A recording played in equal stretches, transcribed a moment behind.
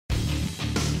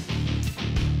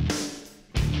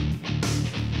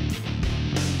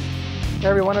Hey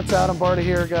everyone, it's Adam Barta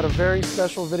here. Got a very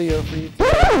special video for you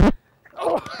today.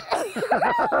 Oh.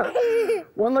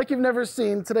 One like you've never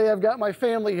seen. Today I've got my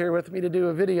family here with me to do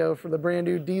a video for the brand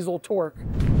new Diesel Torque.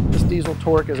 This Diesel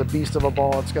Torque is a beast of a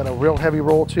ball. It's got a real heavy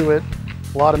roll to it,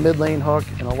 a lot of mid-lane hook,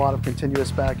 and a lot of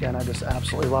continuous back end. I just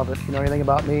absolutely love it. You know anything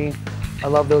about me, I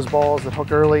love those balls that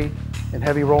hook early and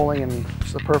heavy rolling, and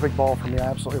it's the perfect ball for me. I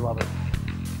absolutely love it.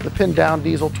 The pin down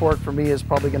Diesel Torque for me is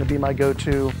probably going to be my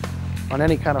go-to on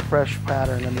any kind of fresh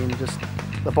pattern. I mean, just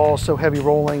the ball is so heavy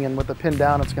rolling, and with the pin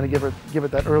down, it's going to give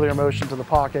it that earlier motion to the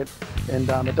pocket, and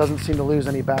it doesn't seem to lose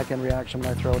any back end reaction when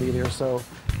I throw it either. So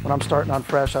when I'm starting on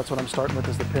fresh, that's what I'm starting with,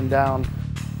 is the pin down.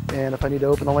 And if I need to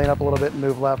open the lane up a little bit and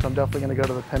move left, I'm definitely going to go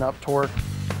to the pin up Torque.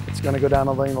 It's going to go down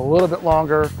the lane a little bit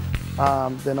longer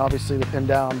than obviously the pin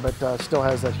down, but still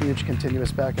has that huge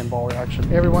continuous back end ball reaction.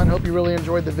 Hey everyone, hope you really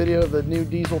enjoyed the video of the new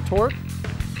Diesel Torque.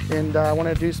 And I want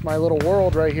to introduce my little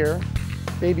world right here.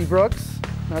 Baby Brooks,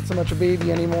 not so much a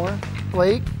baby anymore.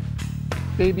 Blake,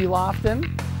 baby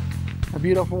Lofton, my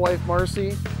beautiful wife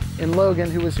Marcy, and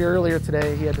Logan, who was here earlier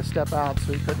today. He had to step out,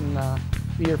 so he couldn't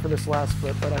be here for this last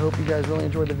clip. But I hope you guys really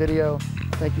enjoyed the video.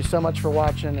 Thank you so much for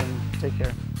watching, and take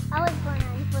care. I was born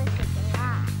on 4th of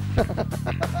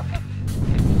July.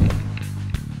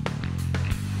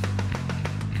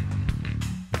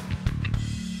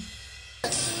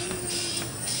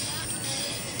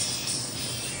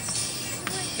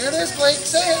 Here it is, Blake.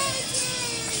 Say it.